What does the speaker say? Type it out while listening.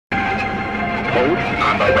Code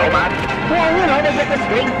on the robot? Well, you know, they get the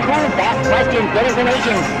straight, cool, fast questions, good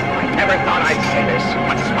information. I never thought I'd say this,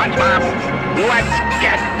 but SpongeBob, let's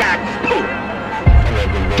get that poop!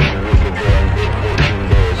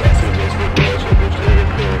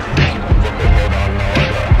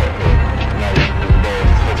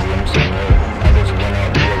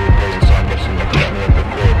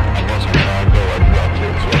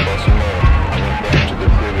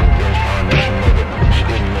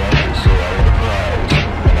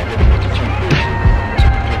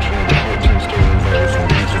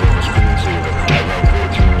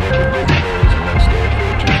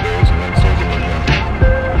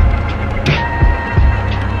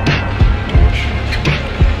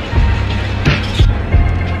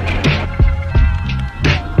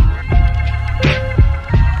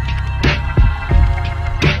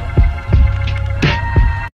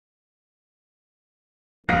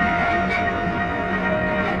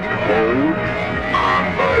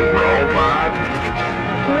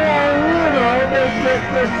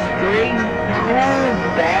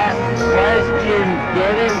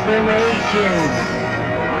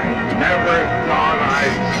 Never thought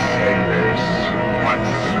I'd say this, but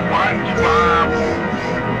SpongeBob,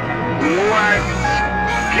 let's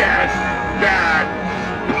get that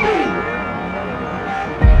poop!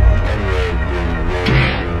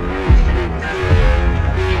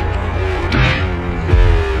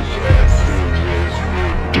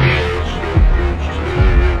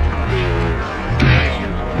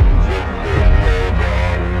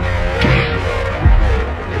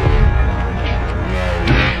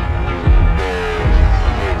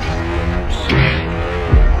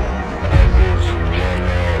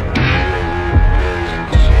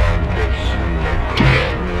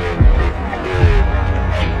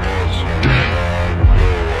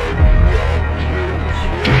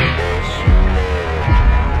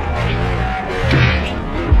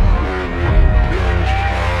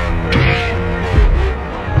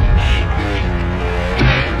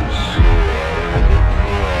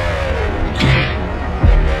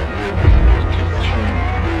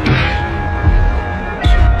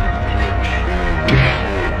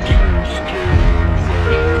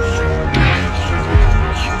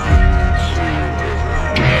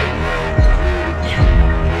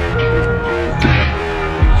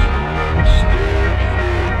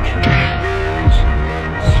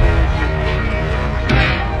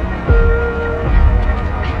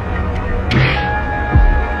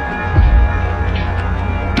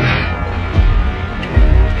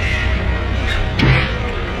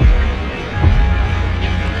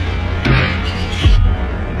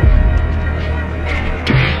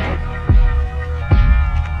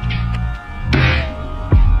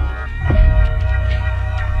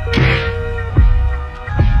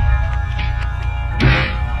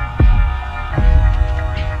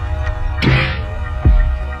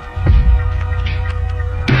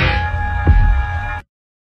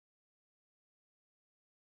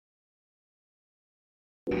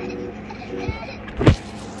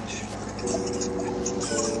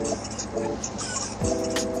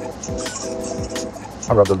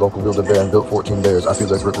 I robbed the local Build-A-Bear and built 14 bears. I feel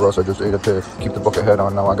like Rick Ross, I just ate a pear. Keep the bucket head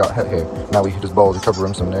on, now I got head hair. Now he hit his balls to cover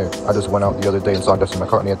him some air. I just went out the other day and saw Dustin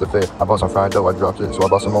McCartney at the fair. I bought some fried dough, I dropped it, so I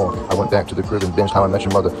bought some more. I went back to the crib and binged How I Met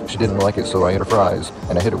Your Mother. She didn't like it, so I ate her fries.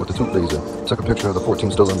 And I hit it with the Toothpaste. Took a picture of the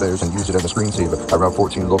 14 stolen bears and used it as a screensaver. I robbed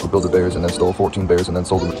 14 local Build-A-Bears and then stole 14 bears and then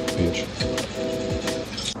sold them.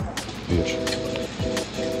 Bitch.